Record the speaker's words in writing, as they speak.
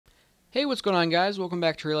Hey, what's going on, guys? Welcome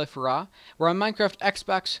back to RealLifeOORA. We're on Minecraft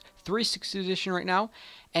Xbox 360 Edition right now,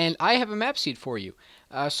 and I have a map seed for you.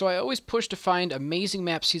 So I always push to find amazing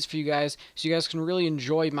map seeds for you guys, so you guys can really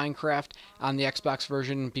enjoy Minecraft on the Xbox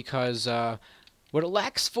version, because what it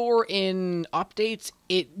lacks for in updates,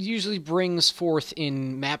 it usually brings forth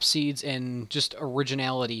in map seeds and just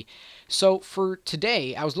originality. So for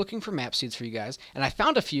today, I was looking for map seeds for you guys, and I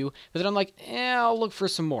found a few, but then I'm like, I'll look for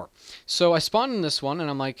some more. So I spawned in this one, and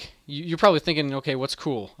I'm like, you're probably thinking, okay, what's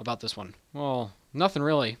cool about this one? Well, nothing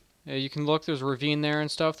really. You can look, there's a ravine there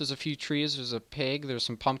and stuff, there's a few trees, there's a pig, there's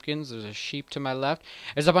some pumpkins, there's a sheep to my left,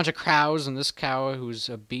 there's a bunch of cows, and this cow who's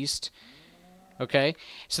a beast. Okay,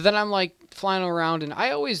 so then I'm like flying around, and I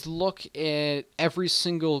always look at every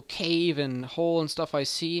single cave and hole and stuff I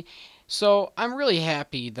see. So I'm really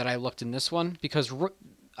happy that I looked in this one, because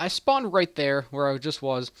I spawned right there where I just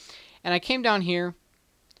was, and I came down here,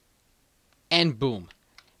 and boom.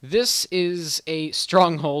 This is a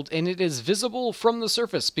stronghold, and it is visible from the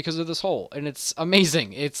surface because of this hole, and it's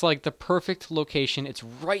amazing. It's like the perfect location. It's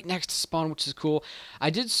right next to spawn, which is cool. I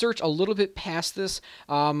did search a little bit past this.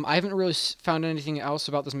 I haven't really found anything else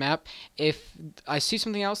about this map. If I see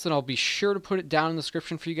something else, then I'll be sure to put it down in the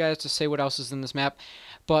description for you guys to say what else is in this map.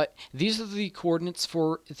 But these are the coordinates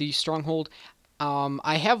for the stronghold.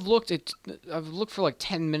 I've looked for like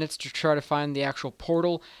 10 minutes to try to find the actual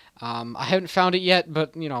portal. I haven't found it yet,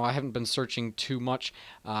 but you know, I haven't been searching too much.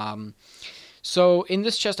 So in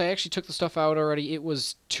this chest, I actually took the stuff out already. It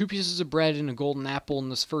was 2 pieces of bread and a golden apple in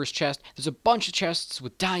this first chest. There's a bunch of chests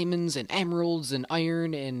with diamonds and emeralds and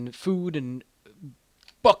iron and food and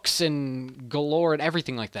books and galore and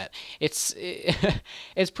everything like that. It's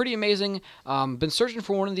pretty amazing. Been searching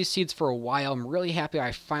for one of these seeds for a while. I'm really happy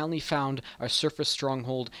I finally found a surface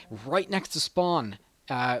stronghold right next to spawn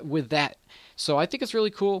with that. So I think it's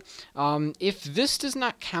really cool. If this does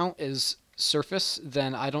not count as surface,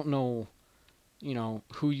 then I don't know, you know,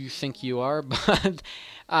 who you think you are, but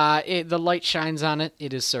the light shines on it.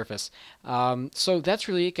 It is surface. So that's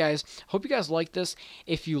really it, guys. Hope you guys like this.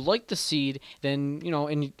 If you like the seed, then, you know,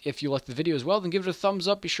 and if you like the video as well, then give it a thumbs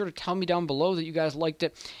up. Be sure to tell me down below that you guys liked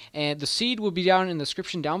it. And the seed will be down in the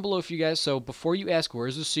description down below for you guys. So before you ask,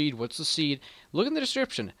 where's the seed? What's the seed? Look in the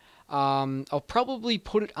description. I'll probably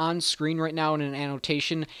put it on screen right now in an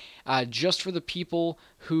annotation, just for the people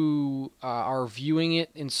who are viewing it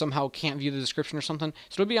and somehow can't view the description or something.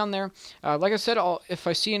 So it'll be on there. Like I said, if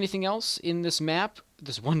I see anything else in this map,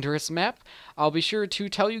 this wondrous map, I'll be sure to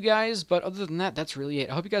tell you guys. But other than that, that's really it.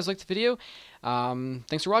 I hope you guys liked the video.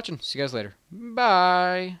 Thanks for watching. See you guys later.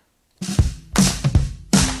 Bye.